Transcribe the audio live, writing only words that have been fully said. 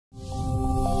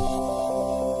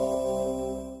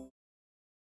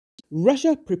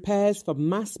Russia prepares for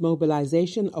mass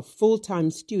mobilization of full-time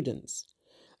students.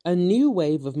 A new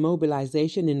wave of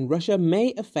mobilization in Russia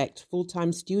may affect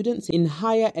full-time students in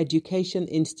higher education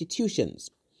institutions.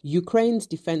 Ukraine's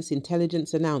defense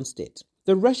intelligence announced it.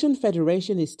 The Russian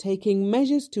Federation is taking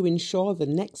measures to ensure the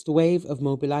next wave of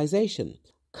mobilization.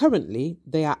 Currently,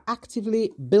 they are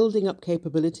actively building up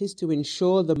capabilities to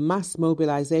ensure the mass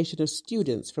mobilization of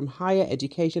students from higher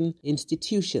education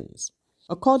institutions.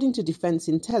 According to Defense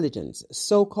Intelligence,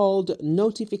 so-called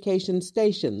notification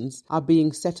stations are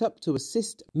being set up to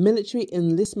assist military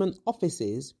enlistment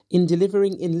offices in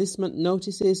delivering enlistment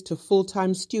notices to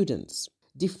full-time students.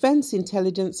 Defense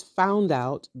Intelligence found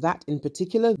out that, in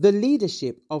particular, the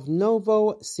leadership of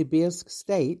Novosibirsk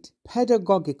State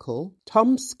Pedagogical,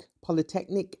 Tomsk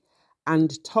Polytechnic,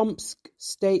 and Tomsk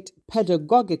State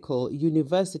Pedagogical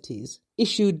Universities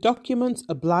issued documents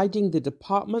obliging the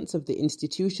departments of the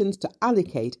institutions to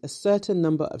allocate a certain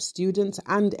number of students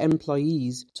and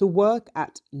employees to work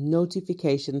at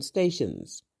notification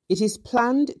stations. It is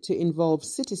planned to involve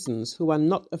citizens who are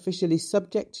not officially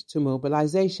subject to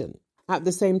mobilization. At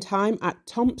the same time, at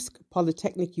Tomsk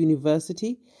Polytechnic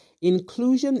University,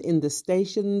 inclusion in the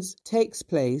stations takes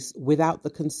place without the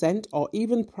consent or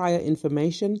even prior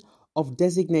information of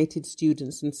designated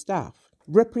students and staff.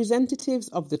 Representatives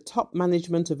of the top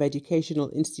management of educational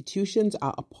institutions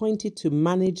are appointed to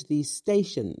manage these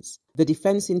stations. The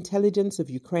Defense Intelligence of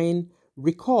Ukraine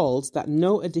recalls that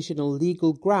no additional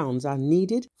legal grounds are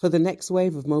needed for the next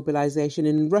wave of mobilization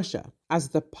in Russia, as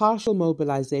the partial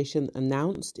mobilization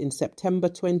announced in September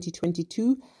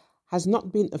 2022 has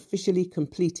not been officially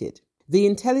completed. The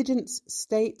intelligence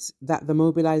states that the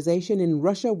mobilization in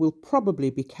Russia will probably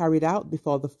be carried out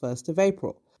before the 1st of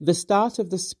April, the start of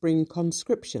the spring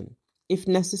conscription. If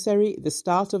necessary, the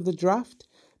start of the draft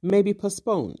may be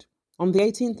postponed. On the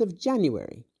 18th of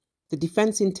January, the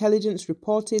Defense Intelligence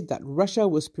reported that Russia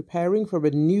was preparing for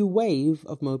a new wave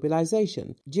of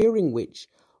mobilization, during which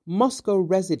Moscow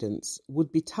residents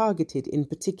would be targeted in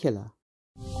particular.